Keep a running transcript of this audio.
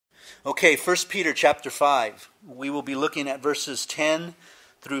Okay, 1 Peter chapter 5. We will be looking at verses 10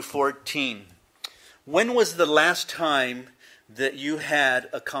 through 14. When was the last time that you had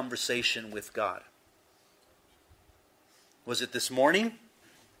a conversation with God? Was it this morning?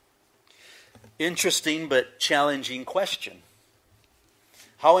 Interesting but challenging question.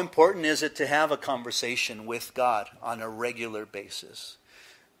 How important is it to have a conversation with God on a regular basis?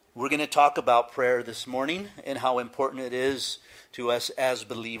 We're going to talk about prayer this morning and how important it is to us as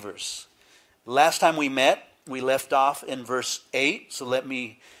believers. Last time we met, we left off in verse 8. So let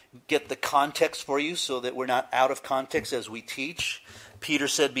me get the context for you so that we're not out of context as we teach. Peter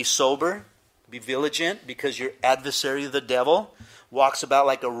said, be sober, be vigilant, because your adversary, the devil, walks about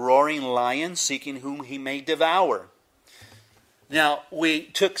like a roaring lion, seeking whom he may devour. Now, we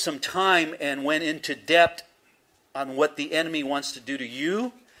took some time and went into depth on what the enemy wants to do to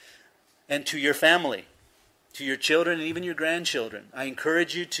you and to your family, to your children and even your grandchildren. I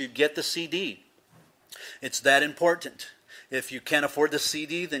encourage you to get the CD. It's that important. If you can't afford the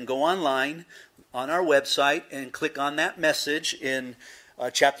CD, then go online on our website and click on that message in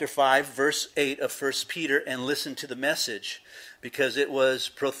chapter 5, verse 8 of 1 Peter and listen to the message, because it was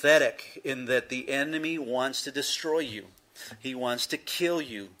prophetic in that the enemy wants to destroy you. He wants to kill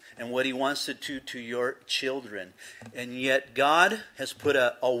you and what he wants to do to your children. And yet God has put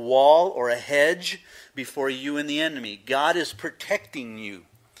a wall or a hedge before you and the enemy. God is protecting you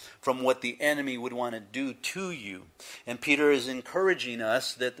from what the enemy would want to do to you. And Peter is encouraging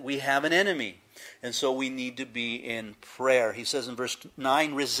us that we have an enemy. And so we need to be in prayer. He says in verse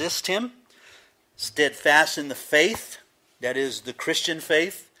 9, resist him, steadfast in the faith, that is the Christian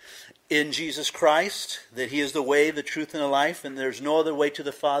faith, in Jesus Christ, that he is the way, the truth, and the life, and there's no other way to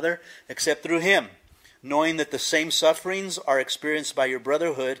the Father except through him, knowing that the same sufferings are experienced by your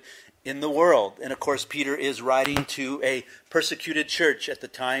brotherhood in the world. And of course, Peter is writing to a persecuted church at the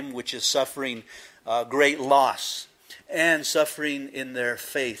time, which is suffering great loss and suffering in their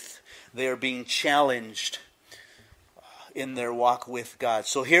faith. They are being challenged in their walk with God.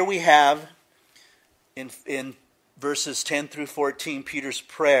 So here we have in verses 10 through 14, Peter's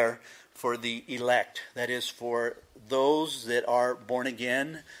prayer for the elect. That is, for those that are born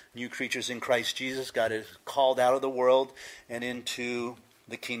again, new creatures in Christ Jesus. God is called out of the world and into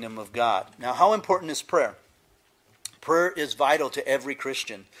the kingdom of God. Now, how important is prayer? Prayer is vital to every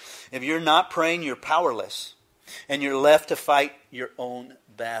Christian. If you're not praying, you're powerless. And you're left to fight your own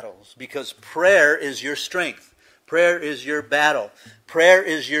battles. Because prayer is your strength. Prayer is your battle. Prayer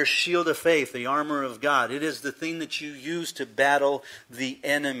is your shield of faith, the armor of God. It is the thing that you use to battle the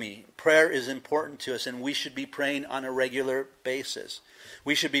enemy. Prayer is important to us, and we should be praying on a regular basis.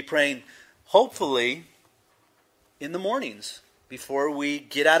 We should be praying, hopefully, in the mornings before we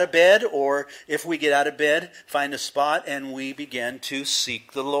get out of bed, or if we get out of bed, find a spot and we begin to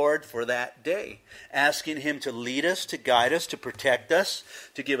seek the Lord for that day, asking him to lead us, to guide us, to protect us,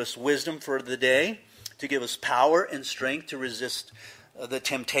 to give us wisdom for the day, to give us power and strength to resist the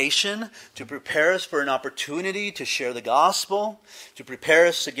temptation, to prepare us for an opportunity to share the gospel, to prepare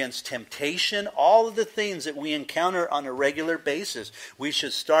us against temptation, all of the things that we encounter on a regular basis. We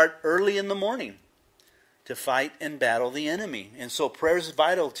should start early in the morning to fight and battle the enemy. And so prayer is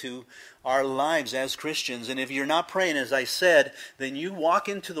vital to our lives as Christians. And if you're not praying, as I said, then you walk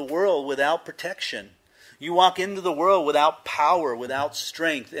into the world without protection. You walk into the world without power, without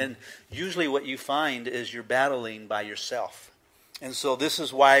strength, and usually what you find is you're battling by yourself. And so this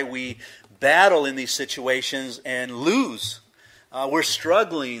is why we battle in these situations and lose. We're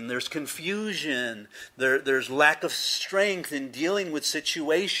struggling, there's confusion, there's lack of strength in dealing with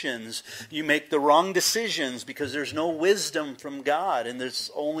situations. You make the wrong decisions because there's no wisdom from God, and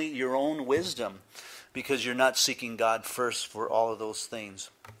there's only your own wisdom because you're not seeking God first for all of those things.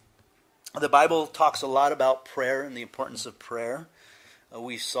 The Bible talks a lot about prayer and the importance of prayer.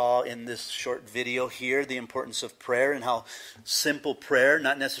 We saw in this short video here the importance of prayer and how simple prayer,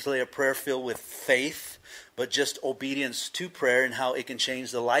 not necessarily a prayer filled with faith, but just obedience to prayer, and how it can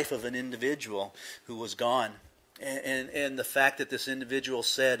change the life of an individual who was gone. And the fact that this individual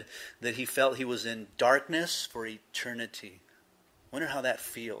said that he felt he was in darkness for eternity. I wonder how that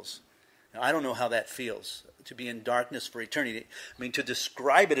feels. Now, I don't know how that feels, to be in darkness for eternity. I mean, to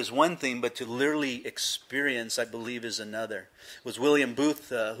describe it is one thing, but to literally experience, I believe, is another. It was William Booth,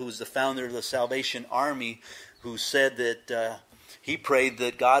 who was the founder of the Salvation Army, who said that he prayed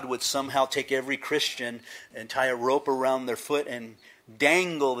that God would somehow take every Christian and tie a rope around their foot and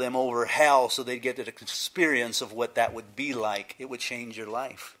dangle them over hell so they'd get an experience of what that would be like. It would change your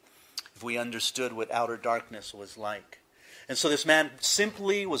life if we understood what outer darkness was like. And so this man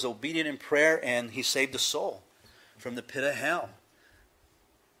simply was obedient in prayer, and he saved a soul from the pit of hell.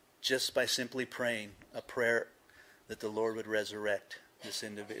 just by simply praying a prayer that the Lord would resurrect this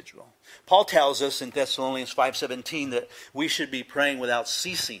individual. Paul tells us in Thessalonians 5:17 that we should be praying without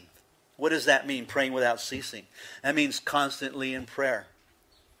ceasing. What does that mean, praying without ceasing? That means constantly in prayer.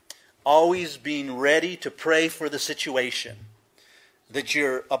 Always being ready to pray for the situation that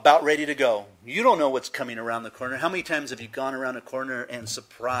you're about ready to go. You don't know what's coming around the corner. How many times have you gone around a corner and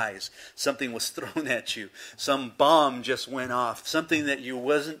surprise, something was thrown at you? Some bomb just went off, something that you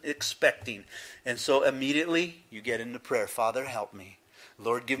wasn't expecting. And so immediately you get into prayer. Father, help me.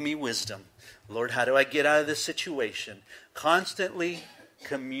 Lord, give me wisdom. Lord, how do I get out of this situation? Constantly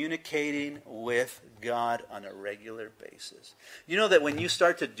communicating with God on a regular basis. You know that when you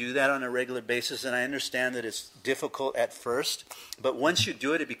start to do that on a regular basis, and I understand that it's difficult at first, but once you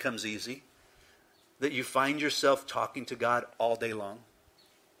do it, it becomes easy. That you find yourself talking to God all day long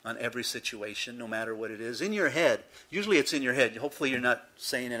on every situation, no matter what it is. In your head. Usually it's in your head. Hopefully you're not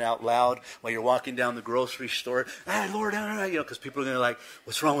saying it out loud while you're walking down the grocery store. Hey, Lord, because people are going to like,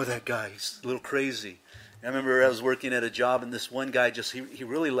 what's wrong with that guy? He's a little crazy. I remember I was working at a job, and this one guy he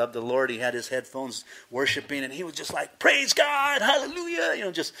really loved the Lord. He had his headphones worshiping, and he was just like, praise God,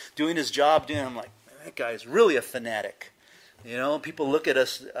 hallelujah, just doing his job. I'm like, that guy is really a fanatic. People look at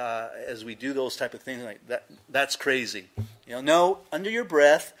us as we do those type of things like that. That's crazy. No, under your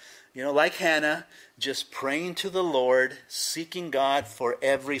breath, like Hannah, just praying to the Lord, seeking God for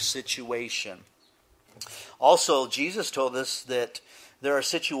every situation. Also, Jesus told us that there are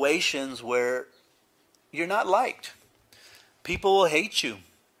situations where you're not liked. People will hate you.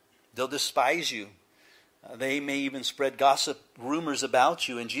 They'll despise you. They may even spread gossip rumors about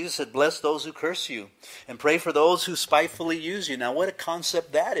you. And Jesus said, bless those who curse you and pray for those who spitefully use you. Now, what a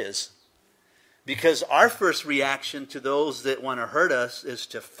concept that is. Because our first reaction to those that want to hurt us is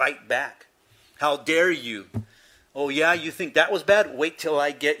to fight back. How dare you? Oh, yeah, you think that was bad? Wait till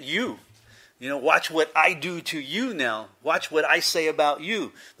I get you. Watch what I do to you now. Watch what I say about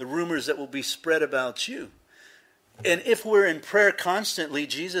you. The rumors that will be spread about you. And if we're in prayer constantly,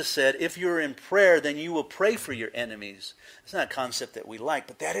 Jesus said, if you're in prayer, then you will pray for your enemies. It's not a concept that we like,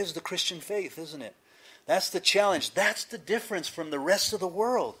 but that is the Christian faith, isn't it? That's the challenge. That's the difference from the rest of the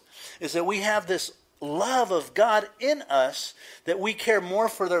world, is that we have this love of God in us, that we care more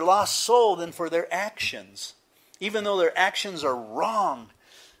for their lost soul than for their actions. Even though their actions are wrong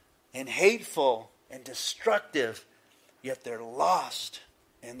and hateful and destructive, yet they're lost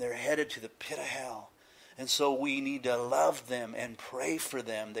and they're headed to the pit of hell. And so we need to love them and pray for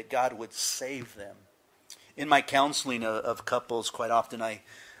them that God would save them. In my counseling of couples, quite often I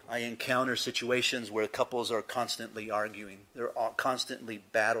encounter situations where couples are constantly arguing. They're constantly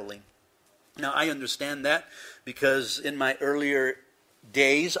battling. Now, I understand that because in my earlier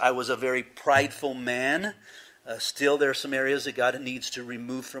days, I was a very prideful man. Still, there are some areas that God needs to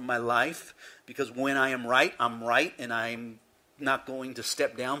remove from my life, because when I am right, I'm right, and I'm not going to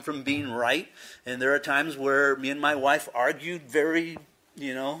step down from being right. And there are times where me and my wife argued very,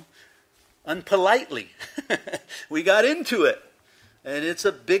 unpolitely. We got into it. And it's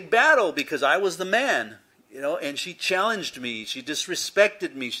a big battle because I was the man, and she challenged me. She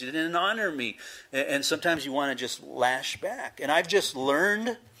disrespected me. She didn't honor me. And sometimes you want to just lash back. And I've just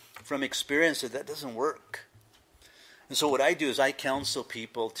learned from experience that doesn't work. And so what I do is I counsel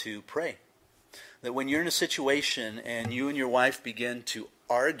people to pray. That when you're in a situation and you and your wife begin to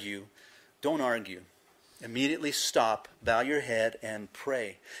argue, don't argue. Immediately stop, bow your head, and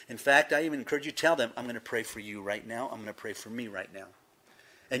pray. In fact, I even encourage you to tell them, I'm going to pray for you right now. I'm going to pray for me right now.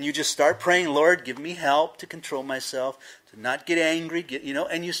 And you just start praying, Lord, give me help to control myself, to not get angry,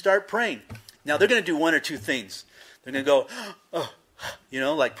 and you start praying. Now, they're going to do one or two things. They're going to go, oh,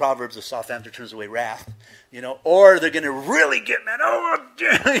 like Proverbs, a soft answer turns away wrath, or they're going to really get mad,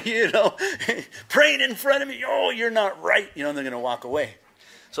 praying in front of me, oh, you're not right, and they're going to walk away.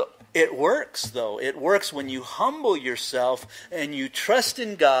 So it works, though. It works when you humble yourself and you trust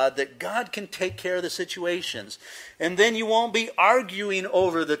in God that God can take care of the situations. And then you won't be arguing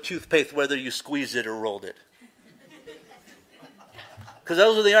over the toothpaste, whether you squeezed it or rolled it. Because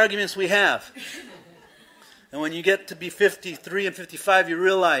those are the arguments we have. And when you get to be 53 and 55, you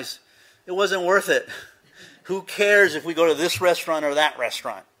realize it wasn't worth it. Who cares if we go to this restaurant or that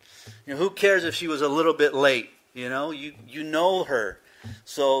restaurant? Who cares if she was a little bit late? You know her.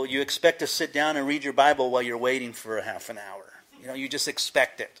 So you expect to sit down and read your Bible while you're waiting for a half an hour. You just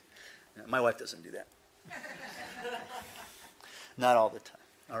expect it. My wife doesn't do that. Not all the time.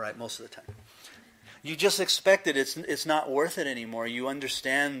 All right, most of the time. You just expect it. It's not worth it anymore. You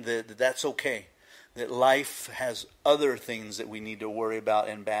understand that that's okay. That life has other things that we need to worry about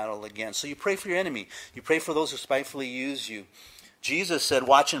and battle against. So you pray for your enemy. You pray for those who spitefully use you. Jesus said,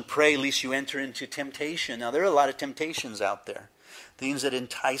 watch and pray lest you enter into temptation. Now, there are a lot of temptations out there. Things that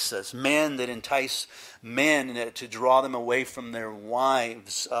entice us. Men that entice men to draw them away from their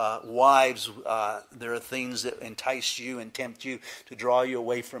wives. There are things that entice you and tempt you to draw you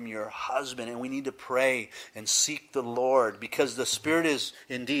away from your husband. And we need to pray and seek the Lord, because the spirit is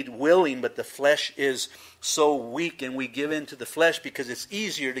indeed willing, but the flesh is so weak. And we give in to the flesh because it's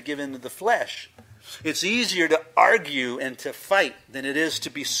easier to give in to the flesh. It's easier to argue and to fight than it is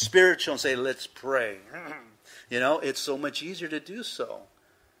to be spiritual and say, let's pray. You know, it's so much easier to do so.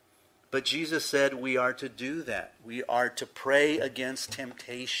 But Jesus said we are to do that. We are to pray against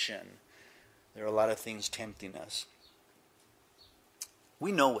temptation. There are a lot of things tempting us.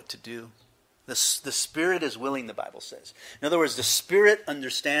 We know what to do. The Spirit is willing, the Bible says. In other words, the Spirit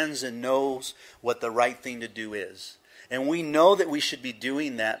understands and knows what the right thing to do is. And we know that we should be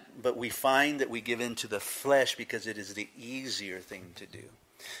doing that, but we find that we give in to the flesh because it is the easier thing to do.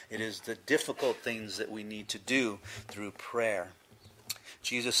 It is the difficult things that we need to do through prayer.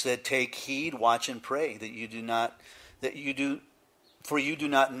 Jesus said, take heed, watch and pray, for you do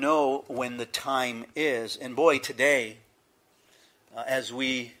not know when the time is. And boy, today, as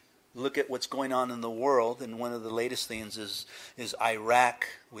we look at what's going on in the world, and one of the latest things is Iraq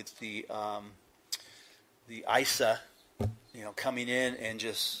with the ISA, coming in and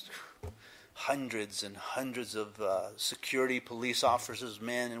just hundreds and hundreds of security police officers,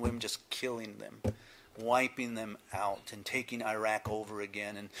 men and women, just killing them, wiping them out and taking Iraq over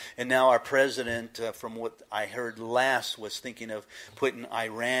again. And now our president, from what I heard last, was thinking of putting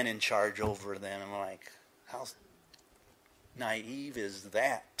Iran in charge over them. I'm like, how naive is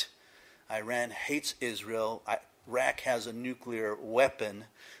that? Iran hates Israel. Iraq has a nuclear weapon.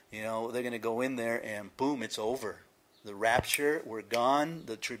 They're going to go in there and boom, it's over. The rapture, we're gone.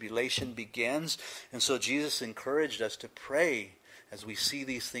 The tribulation begins. And so Jesus encouraged us to pray as we see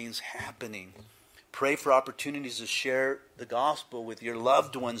these things happening. Pray for opportunities to share the gospel with your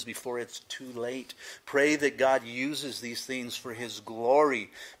loved ones before it's too late. Pray that God uses these things for His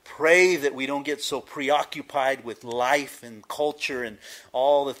glory. Pray that we don't get so preoccupied with life and culture and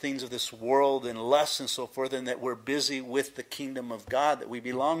all the things of this world and lust and so forth, and that we're busy with the kingdom of God that we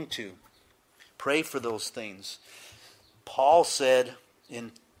belong to. Pray for those things. Paul said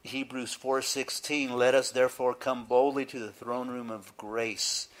in Hebrews 4:16, let us therefore come boldly to the throne room of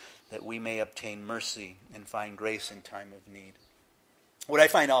grace, that we may obtain mercy and find grace in time of need. What I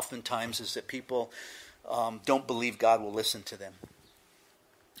find oftentimes is that people don't believe God will listen to them.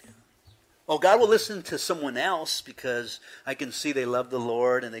 Oh, God will listen to someone else because I can see they love the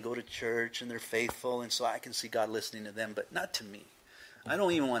Lord and they go to church and they're faithful, and so I can see God listening to them, but not to me. I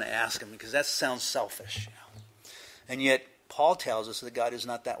don't even want to ask Him because that sounds selfish. And yet, Paul tells us that God is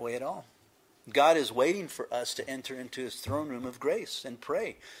not that way at all. God is waiting for us to enter into His throne room of grace and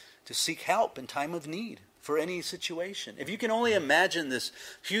pray, to seek help in time of need for any situation. If you can only imagine this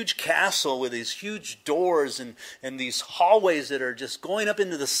huge castle with these huge doors and these hallways that are just going up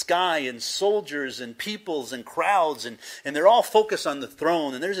into the sky, and soldiers and peoples and crowds, and they're all focused on the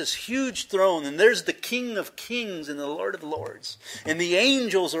throne, and there's this huge throne, and there's the King of Kings and the Lord of Lords, and the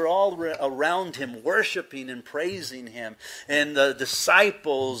angels are all around Him worshiping and praising Him, and the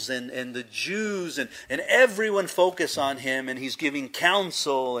disciples and the Jews and everyone focus on Him, and He's giving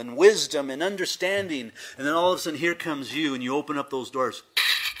counsel and wisdom and understanding. And then all of a sudden, here comes you, and you open up those doors.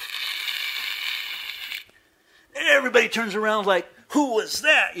 Everybody turns around like, who was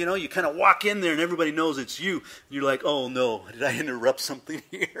that? You kind of walk in there, and everybody knows it's you. You're like, oh no, did I interrupt something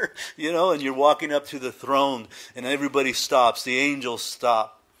here? And you're walking up to the throne, and everybody stops. The angels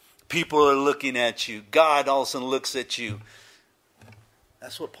stop. People are looking at you. God all of a sudden looks at you.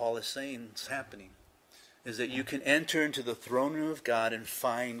 That's what Paul is saying is happening, is that you can enter into the throne room of God and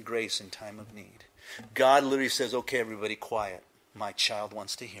find grace in time of need. God literally says, okay, everybody quiet. My child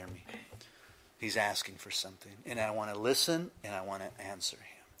wants to hear me. He's asking for something. And I want to listen and I want to answer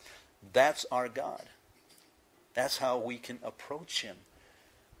Him. That's our God. That's how we can approach Him.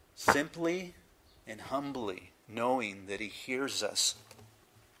 Simply and humbly, knowing that He hears us.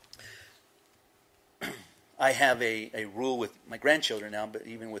 I have a rule with my grandchildren now, but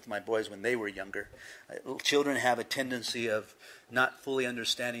even with my boys when they were younger. Children have a tendency of not fully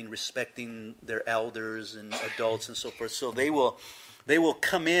understanding, respecting their elders and adults and so forth. So they will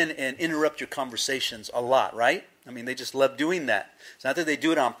come in and interrupt your conversations a lot, right? I mean, they just love doing that. It's not that they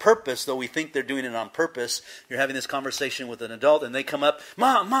do it on purpose, though we think they're doing it on purpose. You're having this conversation with an adult, and they come up,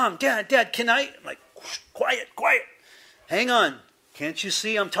 Mom, Dad, can I? I'm like, quiet. Hang on. Can't you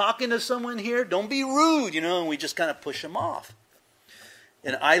see I'm talking to someone here? Don't be rude, and we just kind of push them off.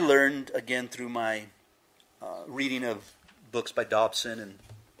 And I learned, again, through my reading of books by Dobson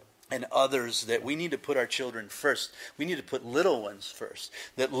and others, that we need to put our children first. We need to put little ones first.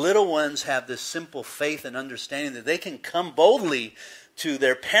 That little ones have this simple faith and understanding that they can come boldly to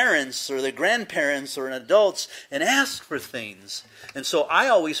their parents or their grandparents or adults and ask for things. And so I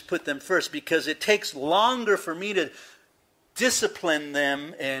always put them first, because it takes longer for me to discipline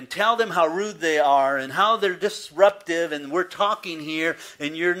them and tell them how rude they are and how they're disruptive, and we're talking here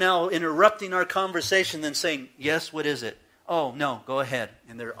and you're now interrupting our conversation, than saying, yes, what is it? Oh, no, go ahead.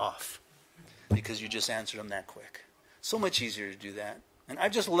 And they're off because you just answered them that quick. So much easier to do that. And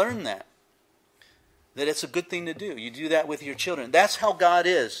I've just learned that it's a good thing to do. You do that with your children. That's how God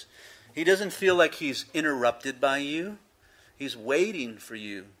is. He doesn't feel like He's interrupted by you. He's waiting for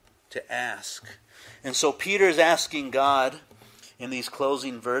you to ask. And so Peter is asking God in these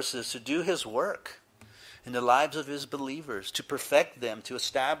closing verses to do His work in the lives of His believers, to perfect them, to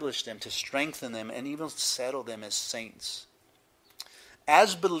establish them, to strengthen them, and even settle them as saints.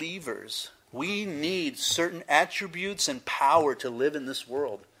 As believers, we need certain attributes and power to live in this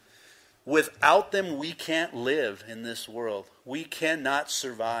world. Without them, we can't live in this world. We cannot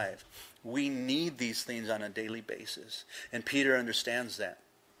survive. We need these things on a daily basis. And Peter understands that.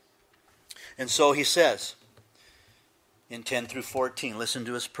 And so he says in 10 through 14, listen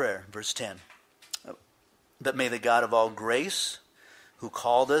to his prayer, verse 10. That may the God of all grace, who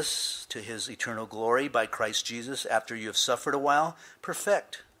called us to His eternal glory by Christ Jesus, after you have suffered a while,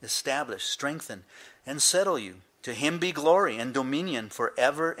 perfect, establish, strengthen, and settle you. To Him be glory and dominion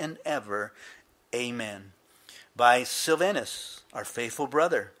forever and ever. Amen. By Silvanus, our faithful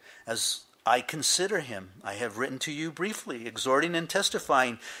brother, as I consider him, I have written to you briefly, exhorting and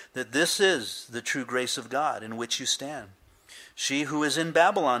testifying that this is the true grace of God in which you stand. She who is in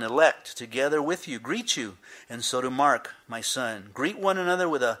Babylon, elect, together with you, greet you, and so do Mark, my son. Greet one another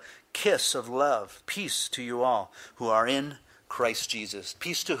with a kiss of love. Peace to you all who are in Christ Jesus.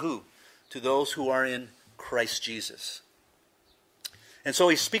 Peace to who? To those who are in Christ Jesus. And so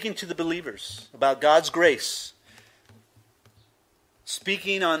he's speaking to the believers about God's grace,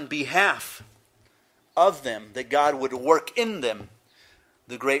 speaking on behalf of them, that God would work in them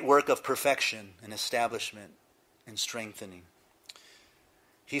the great work of perfection and establishment and strengthening.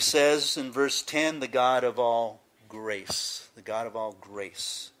 He says in verse 10, the God of all grace. The God of all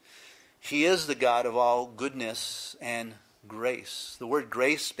grace. He is the God of all goodness and grace. The word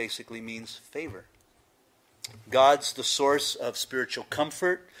grace basically means favor. God's the source of spiritual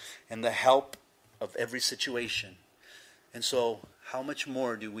comfort and the help of every situation. And so, how much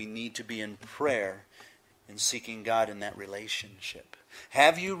more do we need to be in prayer and seeking God in that relationship?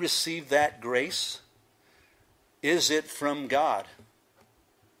 Have you received that grace? Is it from God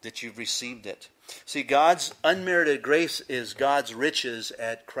that you've received it? See, God's unmerited grace is God's riches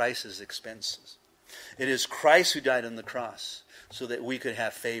at Christ's expenses. It is Christ who died on the cross so that we could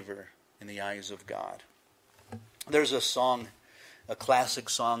have favor in the eyes of God. There's a song, a classic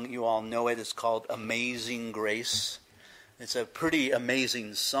song, you all know it. It's called Amazing Grace. It's a pretty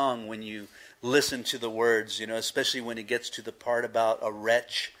amazing song when you listen to the words, especially when it gets to the part about a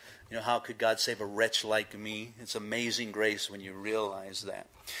wretch. How could God save a wretch like me? It's amazing grace when you realize that.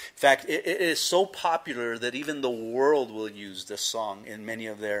 In fact, it is so popular that even the world will use this song in many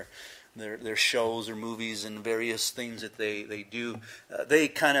of their shows or movies and various things that they do. They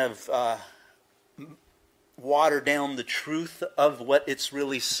kind of water down the truth of what it's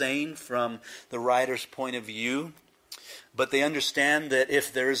really saying from the writer's point of view. But they understand that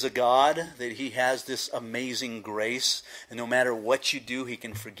if there is a God, that He has this amazing grace, and no matter what you do, He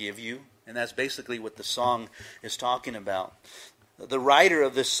can forgive you. And that's basically what the song is talking about. The writer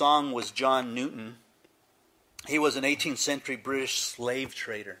of this song was John Newton. He was an 18th century British slave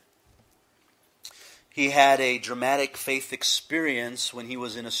trader. He had a dramatic faith experience when he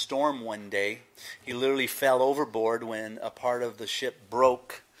was in a storm one day. He literally fell overboard when a part of the ship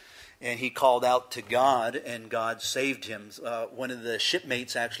broke. And he called out to God, and God saved him. One of the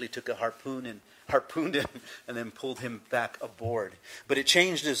shipmates actually took a harpoon and harpooned him and then pulled him back aboard. But it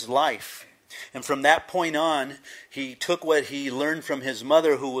changed his life. And from that point on, he took what he learned from his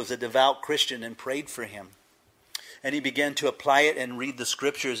mother, who was a devout Christian, and prayed for him. And he began to apply it and read the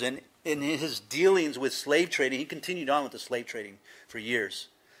scriptures. And in his dealings with slave trading, he continued on with the slave trading for years.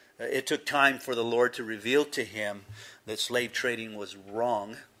 It took time for the Lord to reveal to him that slave trading was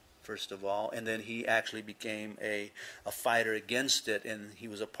wrong, first of all, and then he actually became a fighter against it, and he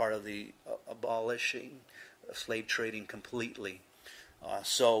was a part of the abolishing of slave trading completely.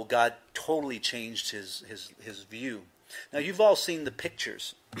 So God totally changed his view. Now, you've all seen the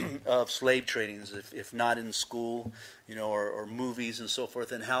pictures of slave trading, if not in school, or movies and so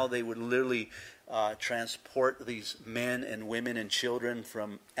forth, and how they would literally transport these men and women and children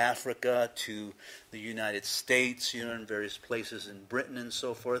from Africa to the United States, in various places in Britain and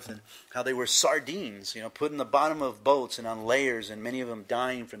so forth, and how they were sardines, put in the bottom of boats and on layers, and many of them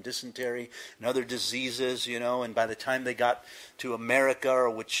dying from dysentery and other diseases, and by the time they got to America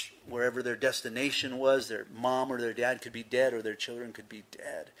or wherever their destination was, their mom or their dad could be dead or their children could be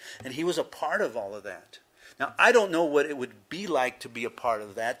dead. And he was a part of all of that. Now, I don't know what it would be like to be a part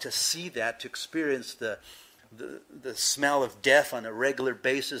of that, to see that, to experience the smell of death on a regular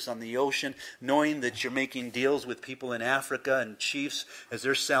basis on the ocean, knowing that you're making deals with people in Africa and chiefs as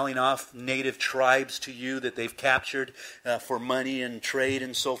they're selling off native tribes to you that they've captured for money and trade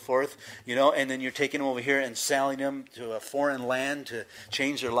and so forth, and then you're taking them over here and selling them to a foreign land to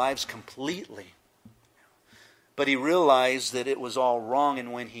change their lives completely. But he realized that it was all wrong,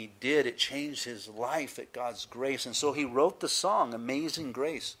 and when he did, it changed his life at God's grace. And so he wrote the song, Amazing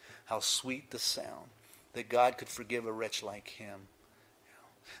Grace, how sweet the sound that God could forgive a wretch like him.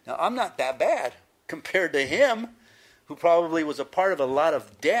 Now, I'm not that bad compared to him, who probably was a part of a lot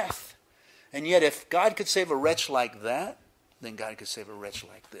of death. And yet, if God could save a wretch like that, then God could save a wretch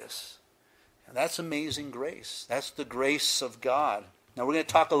like this. And that's amazing grace. That's the grace of God. Now we're going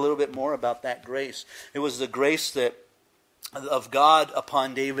to talk a little bit more about that grace. It was the grace of God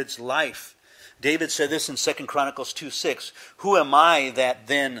upon David's life. David said this in 2 Chronicles 2:6. Who am I that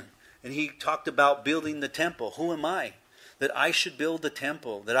then? And he talked about building the temple. Who am I that I should build the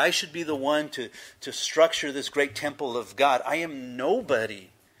temple? That I should be the one to structure this great temple of God? I am nobody.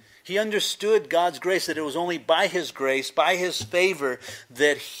 He understood God's grace, that it was only by His grace, by His favor,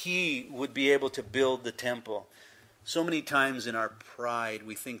 that he would be able to build the temple. So many times in our pride,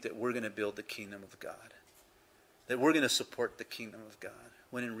 we think that we're going to build the kingdom of God, that we're going to support the kingdom of God,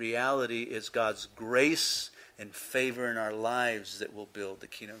 when in reality it's God's grace and favor in our lives that will build the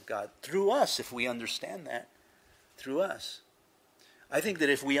kingdom of God through us, if we understand that, through us. I think that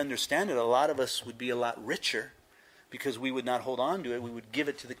if we understand it, a lot of us would be a lot richer because we would not hold on to it. We would give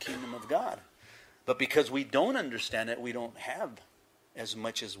it to the kingdom of God. But because we don't understand it, we don't have as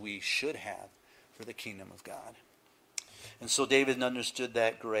much as we should have for the kingdom of God. And so David understood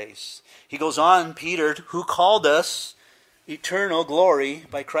that grace. He goes on, Peter, who called us eternal glory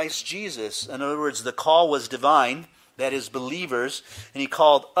by Christ Jesus. In other words, the call was divine, that is believers, and he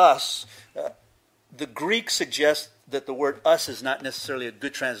called us. The Greek suggests that the word us is not necessarily a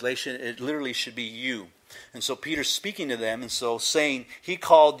good translation. It literally should be you. And so Peter's speaking to them, and so saying, he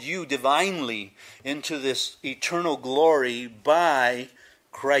called you divinely into this eternal glory by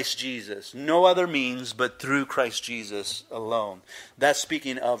Christ Jesus. No other means but through Christ Jesus alone. That's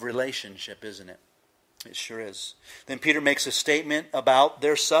speaking of relationship, isn't it? It sure is. Then Peter makes a statement about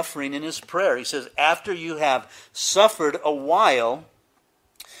their suffering in his prayer. He says, after you have suffered a while.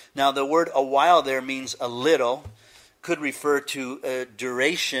 Now the word a while there means a little. Could refer to a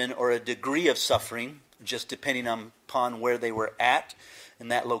duration or a degree of suffering, just depending upon where they were at in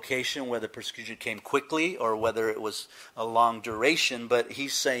that location, whether persecution came quickly or whether it was a long duration. But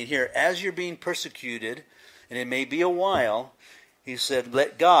he's saying here, as you're being persecuted, and it may be a while, he said,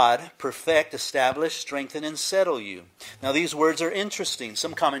 let God perfect, establish, strengthen, and settle you. Now these words are interesting.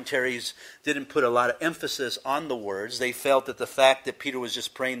 Some commentaries didn't put a lot of emphasis on the words. They felt that the fact that Peter was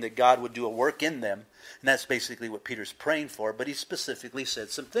just praying that God would do a work in them, and that's basically what Peter's praying for, but he specifically said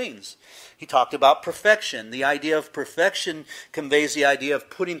some things. He talked about perfection. The idea of perfection conveys the idea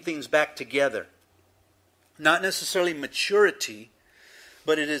of putting things back together. Not necessarily maturity,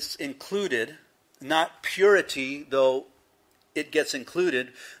 but it is included. Not purity, though it gets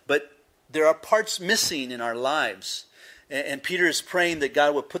included, but there are parts missing in our lives. And Peter is praying that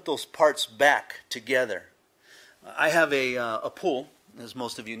God would put those parts back together. I have a pool, as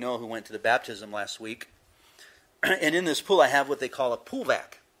most of you know who went to the baptism last week. And in this pool I have what they call a pool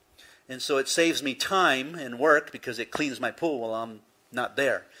vac. And so it saves me time and work because it cleans my pool while I'm not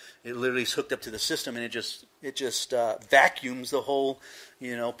there. It literally is hooked up to the system, and it just vacuums the whole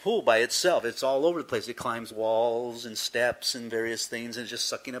pool by itself. It's all over the place. It climbs walls and steps and various things, and just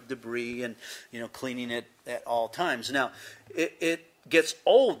sucking up debris and cleaning it at all times. Now it gets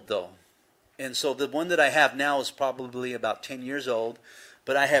old though. And so the one that I have now is probably about 10 years old,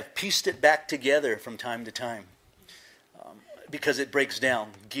 but I have pieced it back together from time to time because it breaks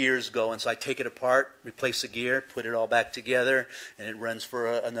down. Gears go, and so I take it apart, replace the gear, put it all back together, and it runs for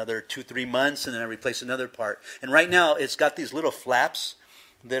another 2-3 months, and then I replace another part. And right now it's got these little flaps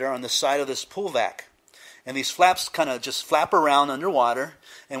that are on the side of this pool vac. And these flaps kind of just flap around underwater,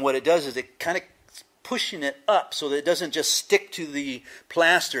 and what it does is it kind of pushing it up so that it doesn't just stick to the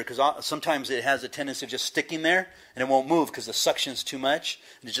plaster, because sometimes it has a tendency of just sticking there and it won't move because the suction's too much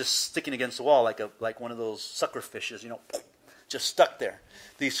and it's just sticking against the wall like one of those sucker fishes, just stuck there.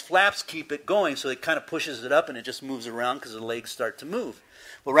 These flaps keep it going, so it kind of pushes it up and it just moves around because the legs start to move.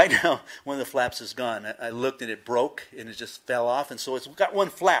 Well, right now, one of the flaps is gone. I looked and it broke and it just fell off, and so it's got one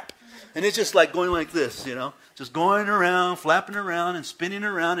flap. And it's just like going like this, just going around, flapping around and spinning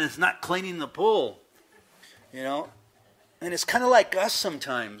around, and it's not cleaning the pool, And it's kind of like us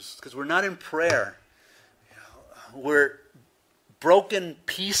sometimes, because we're not in prayer. We're broken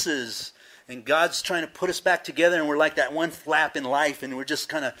pieces, and God's trying to put us back together, and we're like that one flap in life, and we're just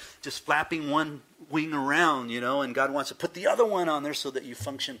kind of just flapping one wing around, and God wants to put the other one on there so that you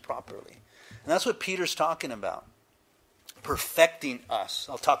function properly. And that's what Peter's talking about. Perfecting us.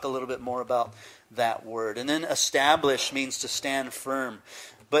 I'll talk a little bit more about that word. And then establish means to stand firm.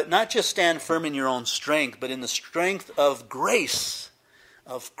 But not just stand firm in your own strength, but in the strength of grace.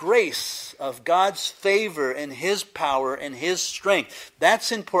 Of grace, of God's favor and His power and His strength.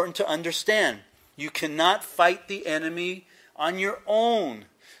 That's important to understand. You cannot fight the enemy on your own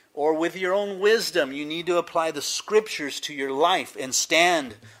or with your own wisdom. You need to apply the Scriptures to your life and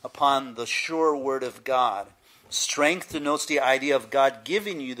stand upon the sure Word of God. Strength denotes the idea of God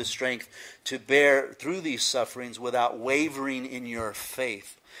giving you the strength to bear through these sufferings without wavering in your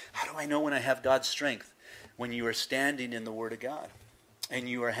faith. How do I know when I have God's strength? When you are standing in the Word of God and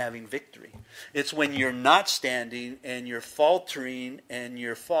you are having victory. It's when you're not standing and you're faltering and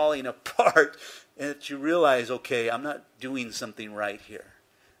you're falling apart that you realize, okay, I'm not doing something right here.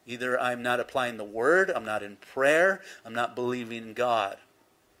 Either I'm not applying the Word, I'm not in prayer, I'm not believing God.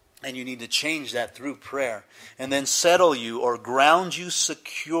 And you need to change that through prayer. And then settle you or ground you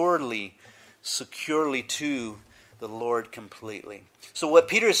securely to the Lord completely. So what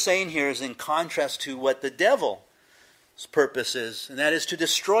Peter is saying here is in contrast to what the devil's purpose is, and that is to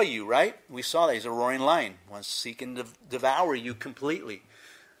destroy you, right? We saw that. He's a roaring lion. He wants to seek and devour you completely.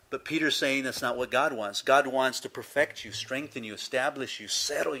 But Peter's saying that's not what God wants. God wants to perfect you, strengthen you, establish you,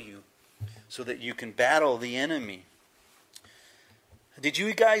 settle you, so that you can battle the enemy. Did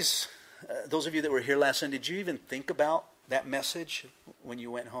you guys, those of you that were here last Sunday, did you even think about that message when you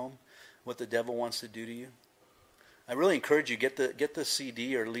went home? What the devil wants to do to you? I really encourage you, get the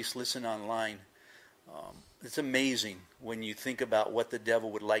CD or at least listen online. It's amazing when you think about what the devil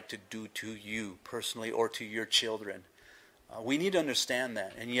would like to do to you personally or to your children. We need to understand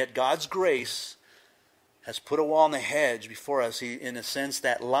that. And yet God's grace has put a wall and a hedge before us. In a sense,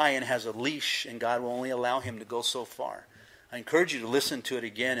 that lion has a leash, and God will only allow him to go so far. I encourage you to listen to it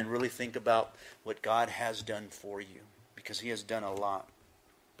again and really think about what God has done for you, because He has done a lot.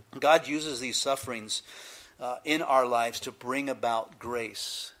 God uses these sufferings in our lives to bring about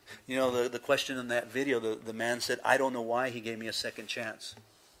grace. The question in that video, the man said, I don't know why He gave me a second chance.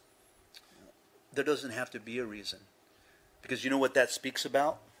 There doesn't have to be a reason. Because you know what that speaks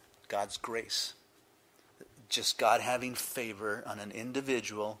about? God's grace. Just God having favor on an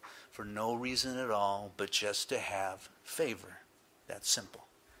individual for no reason at all, but just to have favor. That's simple.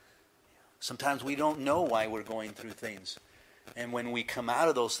 Sometimes we don't know why we're going through things. And when we come out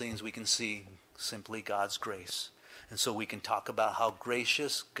of those things, we can see simply God's grace. And so we can talk about how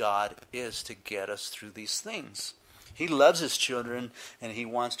gracious God is to get us through these things. He loves His children, and He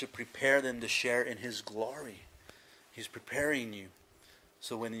wants to prepare them to share in His glory. He's preparing you.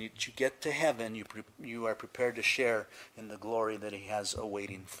 So when you get to heaven, you are prepared to share in the glory that He has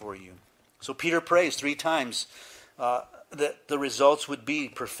awaiting for you. So Peter prays 3 times that the results would be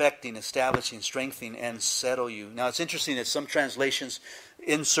perfecting, establishing, strengthening, and settle you. Now it's interesting that some translations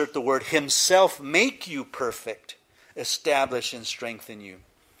insert the word Himself make you perfect, establish, and strengthen you.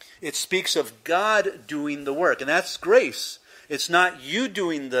 It speaks of God doing the work, and that's grace. It's not you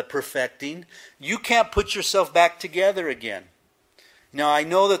doing the perfecting. You can't put yourself back together again. Now, I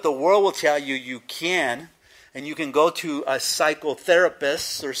know that the world will tell you you can, and you can go to a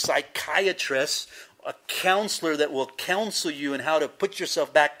psychotherapist or psychiatrist, a counselor that will counsel you in how to put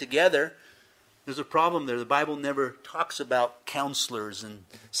yourself back together. There's a problem there. The Bible never talks about counselors and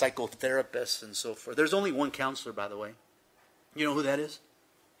psychotherapists and so forth. There's only one counselor, by the way. You know who that is?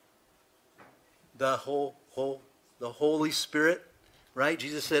 The Holy Spirit, right?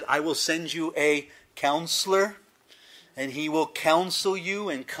 Jesus said, I will send you a counselor, and He will counsel you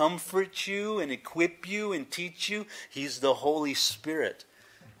and comfort you and equip you and teach you. He's the Holy Spirit.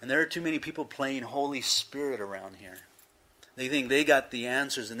 And there are too many people playing Holy Spirit around here. They think they got the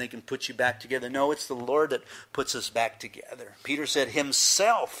answers and they can put you back together. No, it's the Lord that puts us back together. Peter said,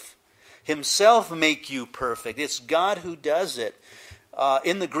 Himself make you perfect. It's God who does it.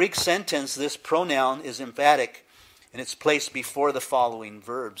 In the Greek sentence, this pronoun is emphatic, and it's placed before the following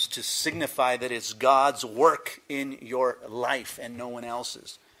verbs to signify that it's God's work in your life and no one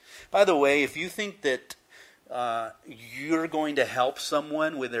else's. By the way, if you think that you're going to help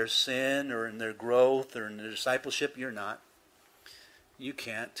someone with their sin or in their growth or in their discipleship, you're not. You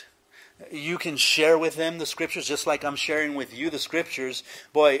can't. You can share with them the Scriptures just like I'm sharing with you the Scriptures.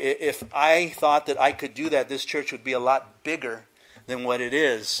 Boy, if I thought that I could do that, this church would be a lot bigger than what it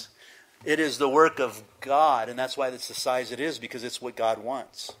is. It is the work of God, and that's why it's the size it is, because it's what God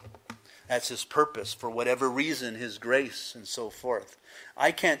wants. That's His purpose, for whatever reason, His grace, and so forth.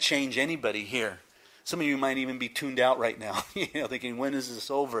 I can't change anybody here. Some of you might even be tuned out right now, thinking, when is this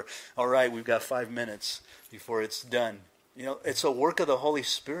over? All right, we've got 5 minutes before it's done. It's a work of the Holy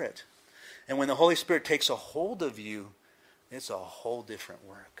Spirit. And when the Holy Spirit takes a hold of you, it's a whole different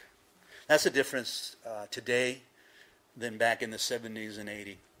work. That's the difference today than back in the 70s and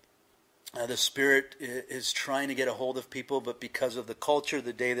 80s. The Spirit is trying to get a hold of people, but because of the culture,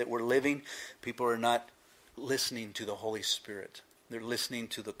 the day that we're living, people are not listening to the Holy Spirit. They're listening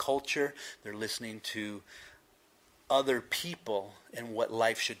to the culture. They're listening to other people and what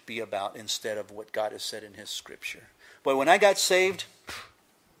life should be about instead of what God has said in His Scripture. Boy, when I got saved,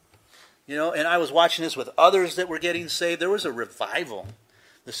 and I was watching this with others that were getting saved, there was a revival.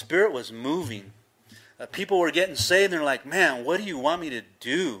 The Spirit was moving. People were getting saved, and they're like, man, what do you want me to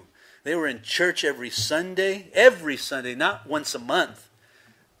do? They were in church every Sunday, not once a month.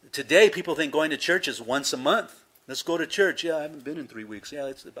 Today, people think going to church is once a month. Let's go to church. Yeah, I haven't been in 3 weeks. Yeah,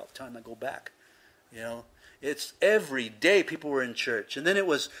 it's about time I go back. It's every day people were in church. And then it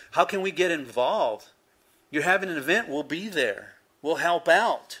was, how can we get involved? You're having an event, we'll be there. We'll help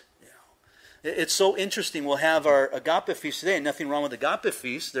out. It's so interesting. We'll have our agape feast today. Nothing wrong with agape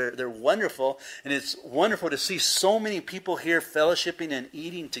feasts. They're wonderful. And it's wonderful to see so many people here fellowshipping and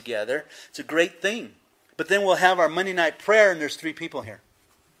eating together. It's a great thing. But then we'll have our Monday night prayer and there's 3 people here.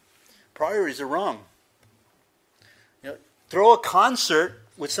 Priorities are wrong. Throw a concert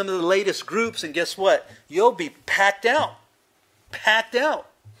with some of the latest groups and guess what? You'll be packed out. Packed out.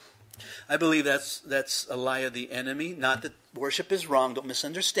 I believe that's a lie of the enemy. Not that worship is wrong. Don't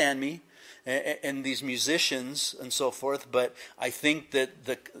misunderstand me. And these musicians and so forth. But I think that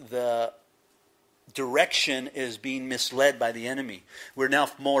the direction is being misled by the enemy. We're now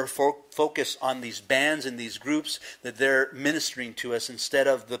more focused on these bands and these groups that they're ministering to us instead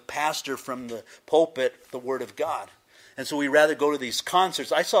of the pastor from the pulpit, the Word of God. And so we rather go to these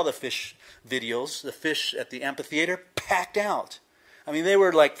concerts. I saw the Fish videos, the Fish at the amphitheater, packed out. I mean, they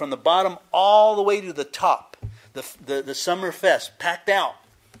were like from the bottom all the way to the top. The Summer Fest, packed out.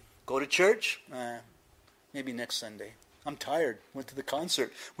 Go to church? Maybe next Sunday. I'm tired. Went to the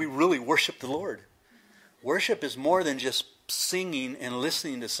concert. We really worship the Lord. Worship is more than just singing and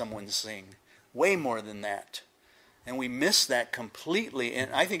listening to someone sing. Way more than that. And we miss that completely.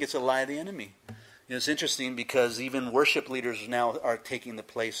 And I think it's a lie of the enemy. It's interesting because even worship leaders now are taking the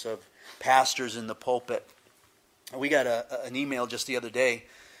place of pastors in the pulpit. We got an email just the other day,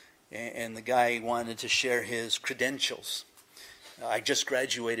 and the guy wanted to share his credentials. I just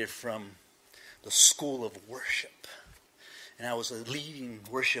graduated from the School of Worship, and I was leading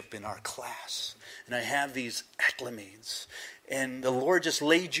worship in our class, and I have these acclimates, and the Lord just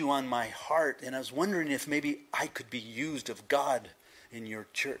laid you on my heart, and I was wondering if maybe I could be used of God in your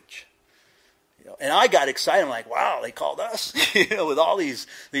church. And I got excited. I'm like, wow, they called us, with all these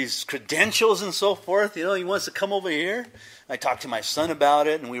credentials and so forth. He wants to come over here. I talked to my son about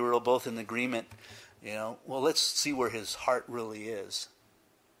it, and we were both in agreement. Well, let's see where his heart really is.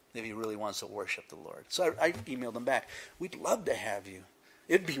 If he really wants to worship the Lord. So I emailed him back. We'd love to have you.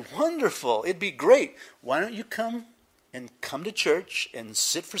 It'd be wonderful. It'd be great. Why don't you come to church and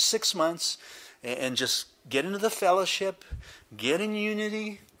sit for 6 months and just get into the fellowship, get in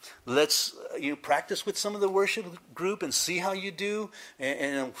unity. Let's practice with some of the worship group and see how you do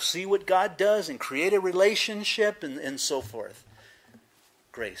and see what God does and create a relationship and so forth.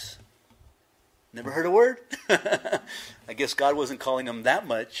 Grace. Never heard a word? I guess God wasn't calling them that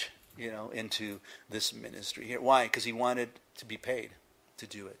much, into this ministry here. Why? Because He wanted to be paid to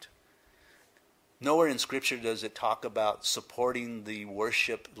do it. Nowhere in Scripture does it talk about supporting the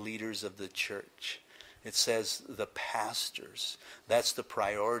worship leaders of the church. It says the pastors. That's the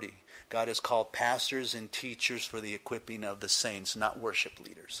priority. God has called pastors and teachers for the equipping of the saints, not worship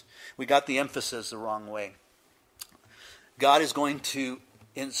leaders. We got the emphasis the wrong way. God is going to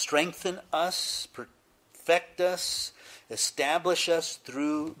strengthen us, perfect us, establish us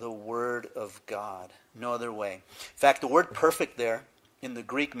through the Word of God. No other way. In fact, the word perfect there in the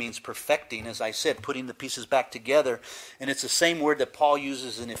Greek means perfecting, as I said, putting the pieces back together. And it's the same word that Paul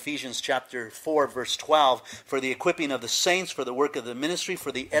uses in Ephesians chapter 4, verse 12, for the equipping of the saints, for the work of the ministry,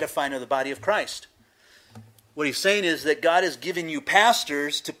 for the edifying of the body of Christ. What he's saying is that God has given you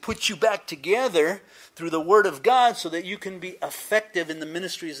pastors to put you back together through the Word of God so that you can be effective in the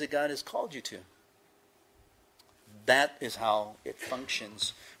ministries that God has called you to. That is how it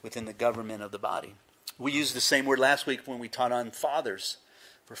functions within the government of the body. We used the same word last week when we taught on fathers,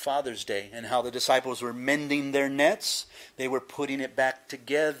 for Father's Day, and how the disciples were mending their nets. They were putting it back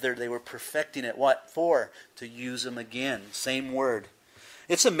together. They were perfecting it. What for? To use them again. Same word.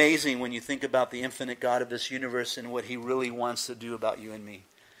 It's amazing when you think about the infinite God of this universe and what He really wants to do about you and me.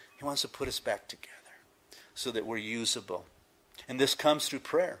 He wants to put us back together so that we're usable. And this comes through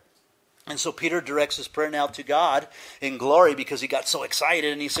prayer. And so Peter directs his prayer now to God in glory because he got so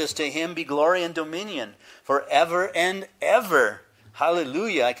excited. And he says, to Him be glory and dominion forever and ever.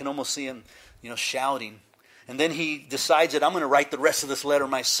 Hallelujah. I can almost see him, shouting. And then he decides that I'm going to write the rest of this letter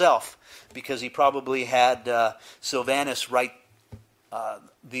myself, because he probably had Silvanus write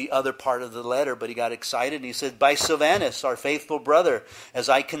the other part of the letter, but he got excited and he said, by Silvanus, our faithful brother, as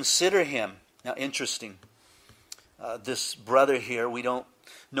I consider him. Now, interesting. This brother here, we don't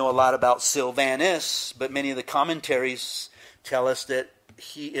know a lot about Silvanus, but many of the commentaries tell us that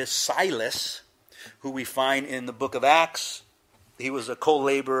he is Silas, who we find in the book of Acts. He was a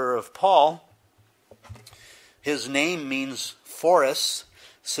co-laborer of Paul. His name means forest.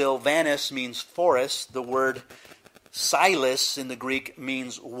 Silvanus means forest. The word Silas in the Greek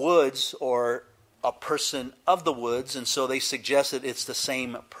means woods, or a person of the woods, and so they suggest that it's the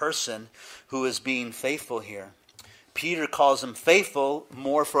same person who is being faithful here. Peter calls him faithful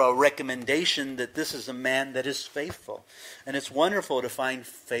more for a recommendation that this is a man that is faithful. And it's wonderful to find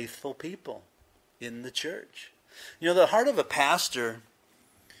faithful people in the church. The heart of a pastor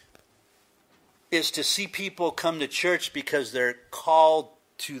is to see people come to church because they're called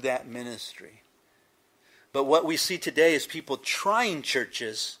to that ministry. But what we see today is people trying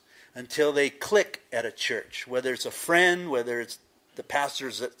churches until they click at a church. Whether it's a friend, whether it's the pastor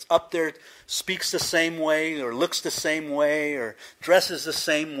that's up there speaks the same way, or looks the same way, or dresses the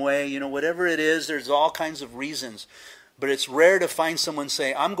same way. Whatever it is, there's all kinds of reasons. But it's rare to find someone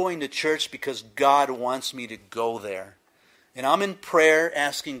say, I'm going to church because God wants me to go there. And I'm in prayer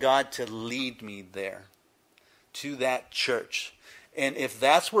asking God to lead me there, to that church. And if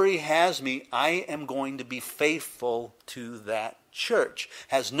that's where He has me, I am going to be faithful to that church.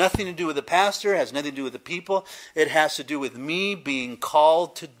 Has nothing to do with the pastor, has nothing to do with the people. It has to do with me being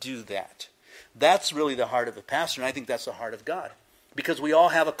called to do that. That's really the heart of the pastor, and I think that's the heart of God. Because we all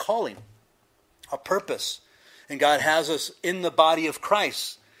have a calling, a purpose. And God has us in the body of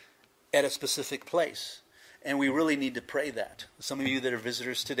Christ at a specific place. And we really need to pray that. Some of you that are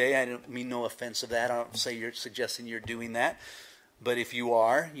visitors today, I don't mean no offense of that. I don't say you're suggesting you're doing that. But if you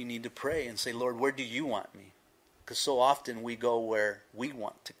are, you need to pray and say, Lord, where do you want me? Because so often we go where we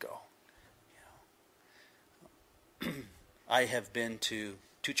want to go. I have been to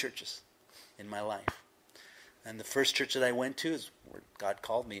 2 churches in my life. And the first church that I went to is where God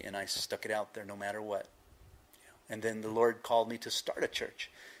called me, and I stuck it out there no matter what. And then the Lord called me to start a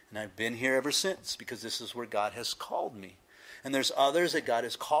church. And I've been here ever since, because this is where God has called me. And there's others that God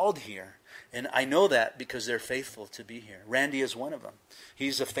has called here. And I know that because they're faithful to be here. Randy is one of them.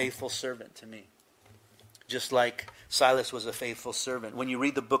 He's a faithful servant to me. Just like Silas was a faithful servant. When you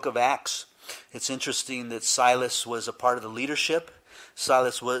read the book of Acts, it's interesting that Silas was a part of the leadership.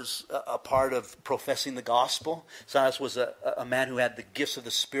 Silas was a part of professing the gospel. Silas was a man who had the gifts of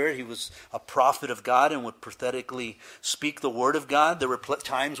the Spirit. He was a prophet of God and would prophetically speak the word of God. There were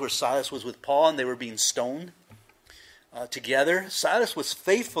times where Silas was with Paul and they were being stoned together. Silas was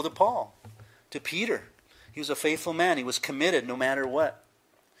faithful to Paul, to Peter. He was a faithful man. He was committed no matter what.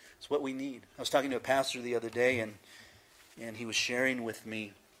 It's what we need. I was talking to a pastor the other day, and he was sharing with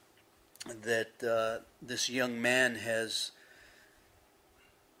me that this young man has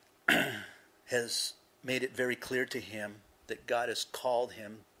made it very clear to him that God has called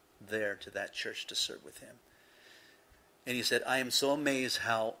him there to that church to serve with him. And he said, I am so amazed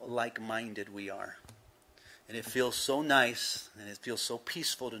how like-minded we are. And it feels so nice and it feels so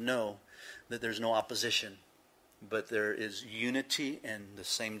peaceful to know that there's no opposition, but there is unity in the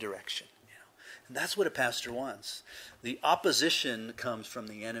same direction. And that's what a pastor wants. The opposition comes from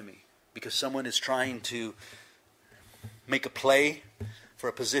the enemy because someone is trying to make a play for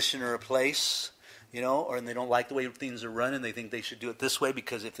a position or a place, or and they don't like the way things are run and they think they should do it this way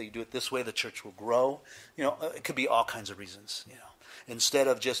because if they do it this way, the church will grow. It could be all kinds of reasons, instead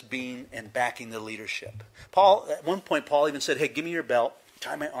of just being and backing the leadership. Paul, at one point, Paul even said, hey, give me your belt,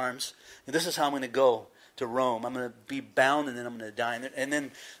 tie my arms, and this is how I'm going to go to Rome. I'm going to be bound, and then I'm going to die. And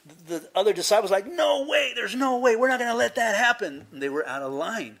then the other disciples were like, no way, there's no way. We're not going to let that happen. And they were out of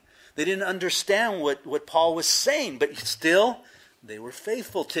line. They didn't understand what Paul was saying, but still, they were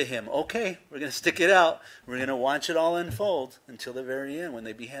faithful to him. Okay, we're going to stick it out. We're going to watch it all unfold until the very end when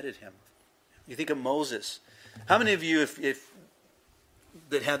they beheaded him. You think of Moses. How many of you, if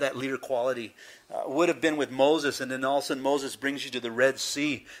that have that leader quality, would have been with Moses, and then all of a sudden Moses brings you to the Red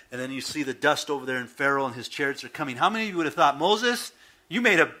Sea, and then you see the dust over there, and Pharaoh and his chariots are coming. How many of you would have thought, Moses, you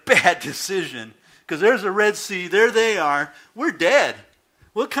made a bad decision, because there's a Red Sea, there they are, we're dead.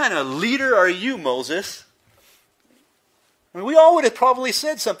 What kind of leader are you, Moses? I mean, we all would have probably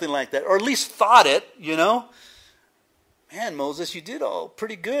said something like that, or at least thought it, you know. Man, Moses, you did all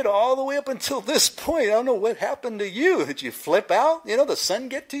pretty good all the way up until this point. I don't know what happened to you. Did you flip out? You know, the sun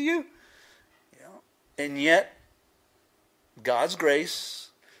get to you? And yet, God's grace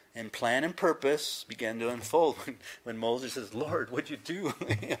and plan and purpose began to unfold when Moses says, Lord, what'd you do?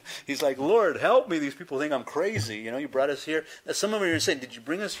 He's like, Lord, help me. These people think I'm crazy. You know, you brought us here. Now, some of them are saying, did you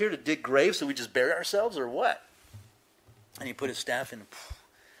bring us here to dig graves so we just bury ourselves or what? And he put his staff in, and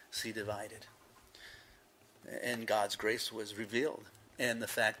sea divided. And God's grace was revealed. And the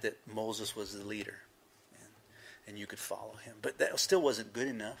fact that Moses was the leader. And you could follow him. But that still wasn't good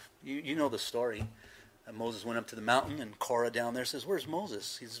enough. You know the story. Moses went up to the mountain, and Korah down there says, where's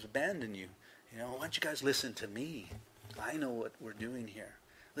Moses? He's abandoned you. You know, why don't you guys listen to me? I know what we're doing here.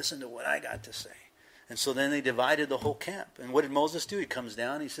 Listen to what I got to say. And so then they divided the whole camp. And what did Moses do? He comes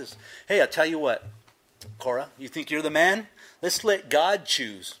down, he says, hey, I'll tell you what, Korah, you think you're the man? Let's let God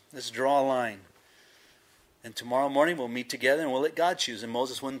choose. Let's draw a line. And tomorrow morning we'll meet together and we'll let God choose. And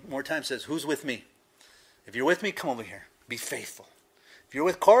Moses one more time says, who's with me? If you're with me, come over here. Be faithful. If you're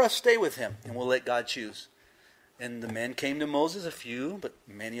with Korah, stay with him, and we'll let God choose. And the men came to Moses, a few, but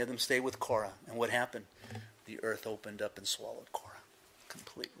many of them stayed with Korah. And what happened? The earth opened up and swallowed Korah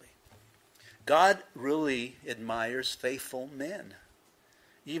completely. God really admires faithful men,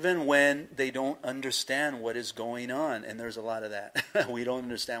 even when they don't understand what is going on. And there's a lot of that. We don't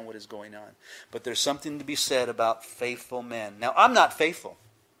understand what is going on. But there's something to be said about faithful men. Now, I'm not faithful.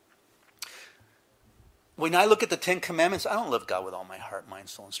 When I look at the Ten Commandments, I don't love God with all my heart, mind,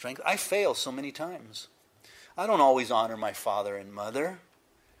 soul, and strength. I fail so many times. I don't always honor my father and mother.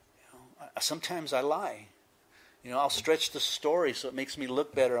 Sometimes I lie. I'll stretch the story so it makes me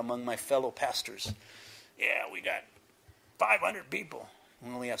look better among my fellow pastors. Yeah, we got 500 people.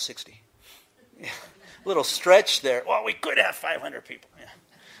 We only have 60. Yeah. A little stretch there. Well, we could have 500 people. Yeah.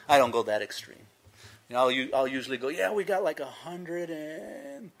 I don't go that extreme. I'll usually go, yeah, we got like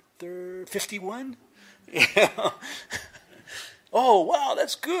 151. Yeah. Oh, wow,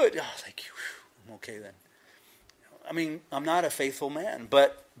 that's good. Oh, thank you. I'm okay then. I mean, I'm not a faithful man,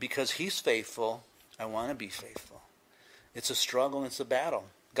 but because he's faithful, I want to be faithful. It's a struggle and it's a battle.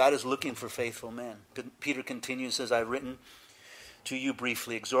 God is looking for faithful men. Peter continues, says, I've written to you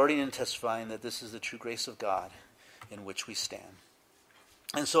briefly, exhorting and testifying that this is the true grace of God in which we stand.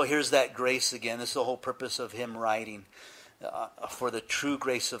 And so here's that grace again. This is the whole purpose of him writing. For the true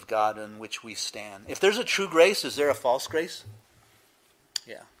grace of God in which we stand. If there's a true grace, is there a false grace?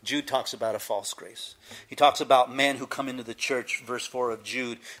 Yeah. Jude talks about a false grace. He talks about men who come into the church, verse 4 of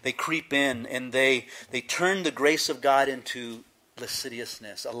Jude. They creep in and they turn the grace of God into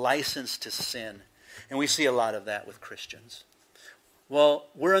lasciviousness, a license to sin. And we see a lot of that with Christians. Well,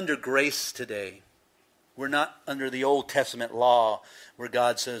 we're under grace today. We're not under the Old Testament law where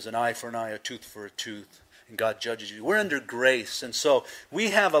God says an eye for an eye, a tooth for a tooth. And God judges you. We're under grace. And so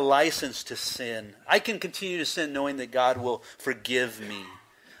we have a license to sin. I can continue to sin knowing that God will forgive me.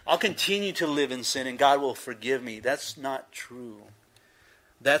 I'll continue to live in sin and God will forgive me. That's not true.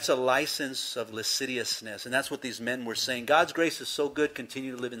 That's a license of lasciviousness. And that's what these men were saying. God's grace is so good,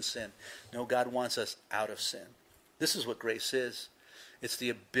 continue to live in sin. No, God wants us out of sin. This is what grace is. It's the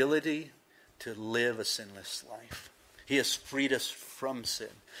ability to live a sinless life. He has freed us from sin.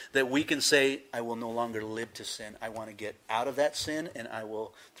 That we can say, I will no longer live to sin. I want to get out of that sin, and I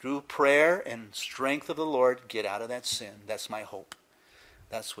will, through prayer and strength of the Lord, get out of that sin. That's my hope.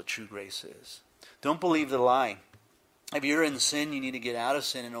 That's what true grace is. Don't believe the lie. If you're in sin, you need to get out of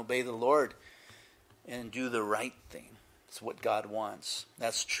sin and obey the Lord and do the right thing. It's what God wants.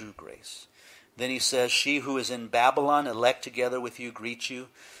 That's true grace. Then he says, she who is in Babylon, elect together with you, greet you.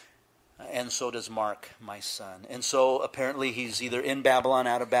 and so does Mark, my son. And so apparently he's either in Babylon,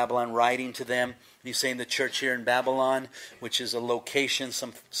 out of Babylon, writing to them. He's saying the church here in Babylon, which is a location.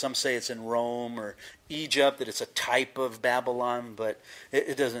 Some say it's in Rome or Egypt, that it's a type of Babylon, but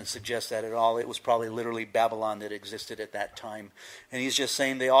it doesn't suggest that at all. It was probably literally Babylon that existed at that time. And he's just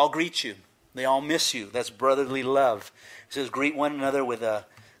saying they all greet you. They all miss you. That's brotherly love. He says, greet one another with a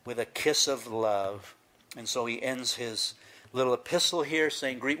kiss of love. And so he ends his little epistle here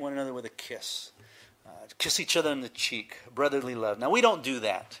saying, greet one another with a kiss. Kiss each other on the cheek. Brotherly love. Now, we don't do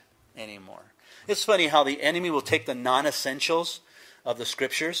that anymore. It's funny how the enemy will take the non-essentials of the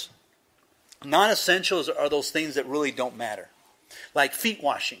Scriptures. Non-essentials are those things that really don't matter. Like feet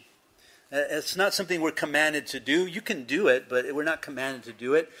washing. It's not something we're commanded to do. You can do it, but we're not commanded to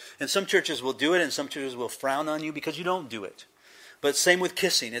do it. And some churches will do it, and some churches will frown on you because you don't do it. But same with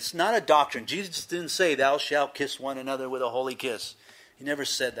kissing. It's not a doctrine. Jesus didn't say, thou shalt kiss one another with a holy kiss. He never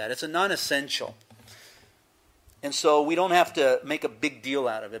said that. It's a non-essential. And so we don't have to make a big deal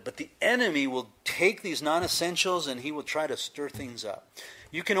out of it. But the enemy will take these non-essentials and he will try to stir things up.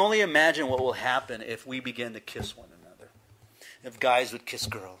 You can only imagine what will happen if we begin to kiss one another. If guys would kiss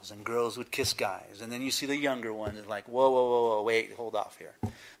girls and girls would kiss guys. And then you see the younger ones and like, whoa, wait, hold off here.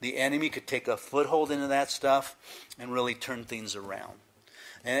 The enemy could take a foothold into that stuff and really turn things around.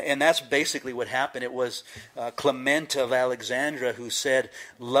 And that's basically what happened. It was Clement of Alexandria who said,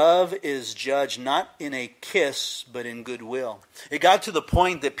 love is judged not in a kiss, but in goodwill. It got to the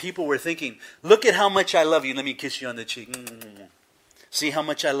point that people were thinking, look at how much I love you. Let me kiss you on the cheek. See how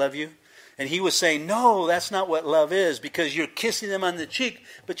much I love you? And he was saying, no, that's not what love is, because you're kissing them on the cheek,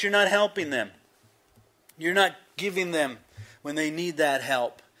 but you're not helping them. You're not giving them when they need that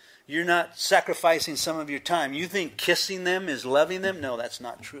help. You're not sacrificing some of your time. You think kissing them is loving them? No, that's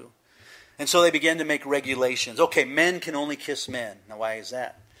not true. And so they began to make regulations. Okay, men can only kiss men. Now, why is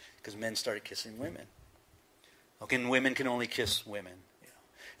that? Because men started kissing women. Okay, and women can only kiss women.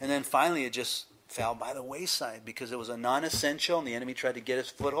 And then finally it just fell by the wayside because it was a non-essential and the enemy tried to get his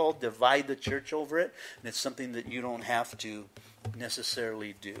foothold, divide the church over it, and it's something that you don't have to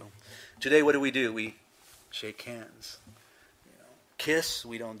necessarily do. Today, what do? We shake hands. Kiss,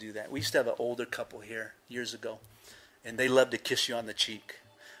 we don't do that. We used to have an older couple here years ago, and they loved to kiss you on the cheek.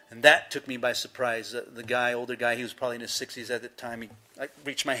 And that took me by surprise. The older guy, he was probably in his 60s at the time. I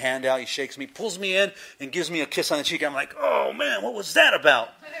reach my hand out, he shakes me, pulls me in, and gives me a kiss on the cheek. I'm like, oh man, what was that about?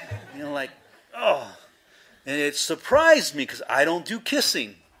 Oh. And it surprised me because I don't do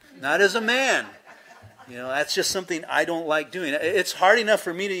kissing, not as a man. That's just something I don't like doing. It's hard enough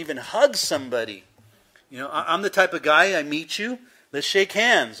for me to even hug somebody. I'm the type of guy, I meet you, let's shake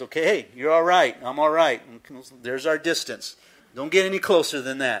hands. Okay, hey, you're all right. I'm all right. There's our distance. Don't get any closer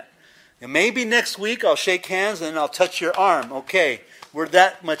than that. And maybe next week I'll shake hands and then I'll touch your arm. Okay, we're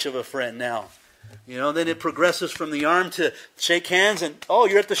that much of a friend now. Then it progresses from the arm to shake hands and, oh,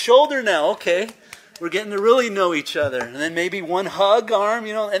 you're at the shoulder now. Okay, we're getting to really know each other. And then maybe one hug arm,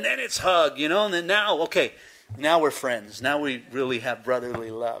 and then it's hug, and then now we're friends. Now we really have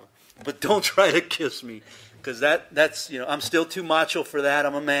brotherly love. But don't try to kiss me. Because that's I'm still too macho for that.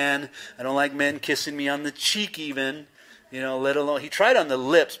 I'm a man. I don't like men kissing me on the cheek even, let alone. He tried on the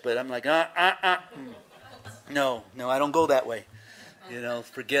lips, but I'm like, No, I don't go that way.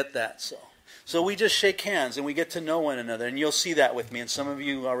 Forget that. So we just shake hands and we get to know one another. And you'll see that with me. And some of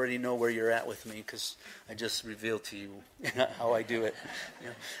you already know where you're at with me because I just revealed to you how I do it.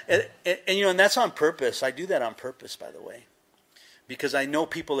 And that's on purpose. I do that on purpose, by the way. Because I know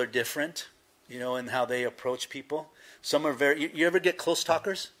people are different. And how they approach people. Some are very. You ever get close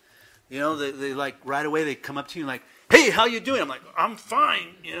talkers? They like right away they come up to you and like, hey, how you doing? I'm like, I'm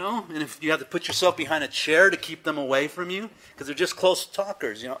fine. And if you have to put yourself behind a chair to keep them away from you because they're just close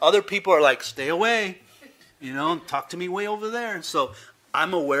talkers. Other people are like, stay away. Talk to me way over there. And so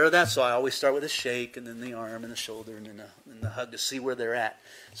I'm aware of that. So I always start with a shake and then the arm and the shoulder and then the hug to see where they're at.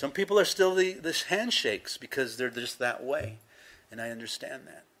 Some people are still the handshakes because they're just that way, and I understand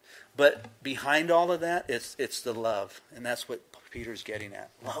that. But behind all of that, it's the love. And that's what Peter's getting at.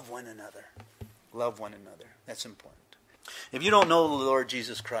 Love one another. Love one another. That's important. If you don't know the Lord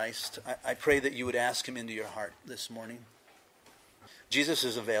Jesus Christ, I pray that you would ask him into your heart this morning. Jesus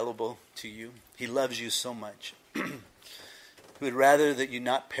is available to you. He loves you so much. He would rather that you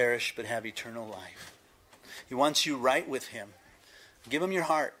not perish but have eternal life. He wants you right with him. Give him your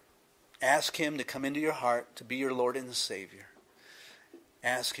heart. Ask him to come into your heart to be your Lord and Savior.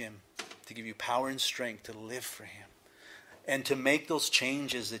 Ask him to give you power and strength to live for him and to make those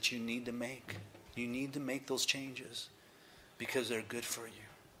changes that you need to make. You need to make those changes because they're good for you.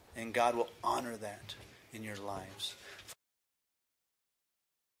 And God will honor that in your lives.